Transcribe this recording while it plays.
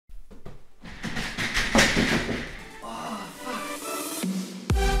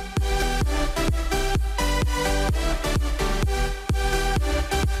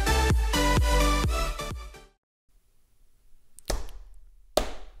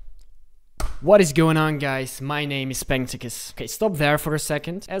What is going on, guys? My name is Spanktacus. Okay, stop there for a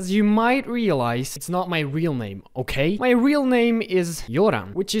second. As you might realize, it's not my real name, okay? My real name is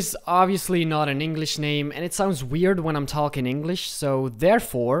Joran, which is obviously not an English name, and it sounds weird when I'm talking English, so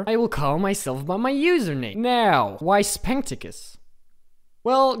therefore, I will call myself by my username. Now, why Spanktacus?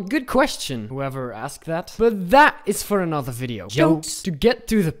 Well, good question, whoever asked that. But that is for another video. Jokes. To get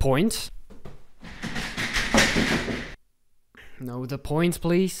to the point... Know the point,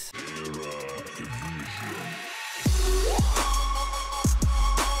 please.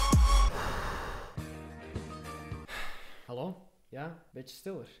 Hallo? Ja? Beetje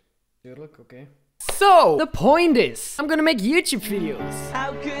stiller. Tuurlijk, oké. So, the point is, I'm gonna make YouTube videos.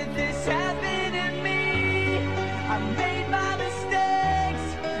 How could this happen to me? I made my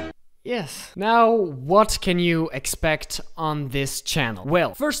mistakes. Yes. Now, what can you expect on this channel?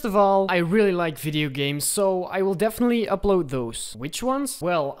 Well, first of all, I really like video games, so I will definitely upload those. Which ones?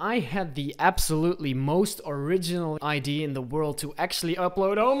 Well, I had the absolutely most original idea in the world to actually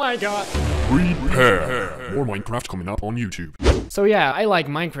upload. Oh my god! Prepare! More Minecraft coming up on YouTube. So yeah, I like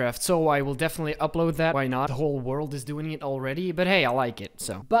Minecraft, so I will definitely upload that. Why not? The whole world is doing it already, but hey, I like it,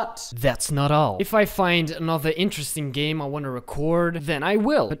 so. But that's not all. If I find another interesting game I want to record, then I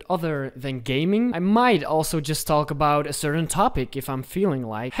will. But other than gaming, I might also just talk about a certain topic if I'm feeling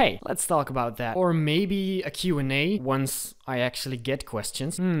like, hey, let's talk about that. Or maybe a Q&A once I actually get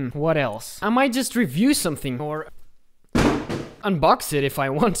questions. What else? I might just review something or... unbox it if I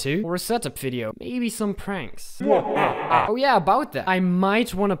want to, or a setup video, maybe some pranks. Oh yeah, about that. I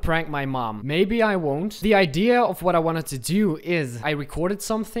might want to prank my mom. Maybe I won't. The idea of what I wanted to do is I recorded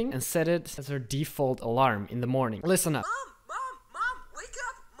something and set it as her default alarm in the morning. Listen up. Mom, wake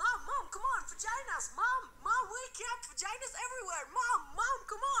up! Mom, come on, vaginas! Mom, wake up! Vaginas everywhere! Mom,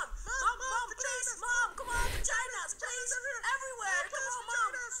 come on! Mom, please! Mom, come on! Vaginas, please! Everywhere! Come on,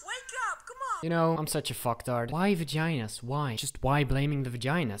 Mom! Wake up! Come on! You know, I'm such a fucktard. Why vaginas? Why? Just why blaming the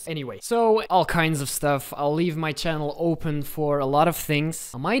vaginas? Anyway, so all kinds of stuff. I'll leave my channel open for a lot of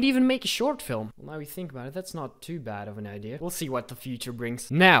things. I might even make a short film. Well, now we think about it, that's not too bad of an idea. We'll see what the future brings.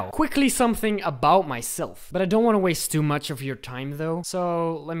 Now, quickly something about myself. But I don't want to waste too much of your time though.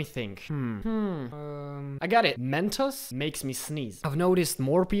 So, let me think. I got it. Mentos makes me sneeze. I've noticed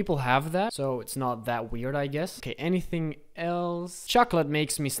more people have that, so it's not that weird, I guess. Okay, anything else? Chocolate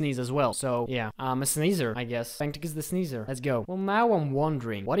makes me sneeze as well, so yeah, I'm a sneezer, I guess. Spanktacus the sneezer. Let's go. Well, now I'm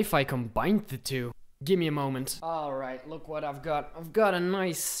wondering, what if I combined the two? Give me a moment. Alright, look what I've got. I've got a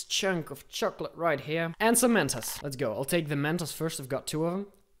nice chunk of chocolate right here. And some Mentos. Let's go. I'll take the Mentos first. I've got 2 of them.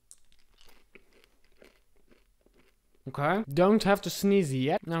 Okay. Don't have to sneeze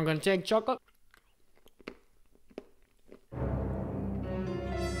yet. Now I'm gonna take chocolate.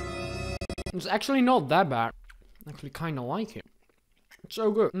 It's actually not that bad. I actually kinda like it. It's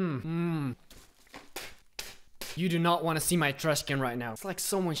so good. You do not want to see my trash can right now. It's like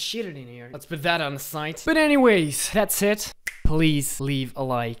someone shitted in here. Let's put that on the side. But anyways, that's it. Please leave a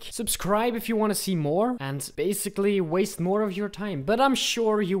like. Subscribe if you want to see more. And basically waste more of your time. But I'm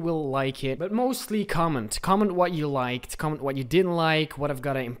sure you will like it. But mostly comment. Comment what you liked. Comment what you didn't like. What I've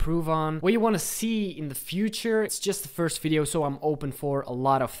got to improve on. What you want to see in the future. It's just the first video, so I'm open for a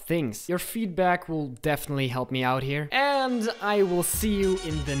lot of things. Your feedback will definitely help me out here. And I will see you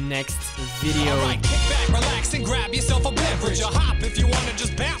in the next video. Alright, kick back, relax, and grab yourself a beverage. A hop if you want to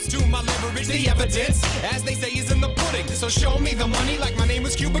just bounce to my leverage. The evidence, as they say, is in the pudding. So show me the money like my name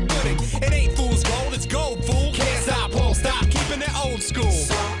is Cuba Gooding. It ain't fool's gold, it's gold, fool. Can't stop, won't stop, keeping it old school.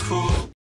 So cool.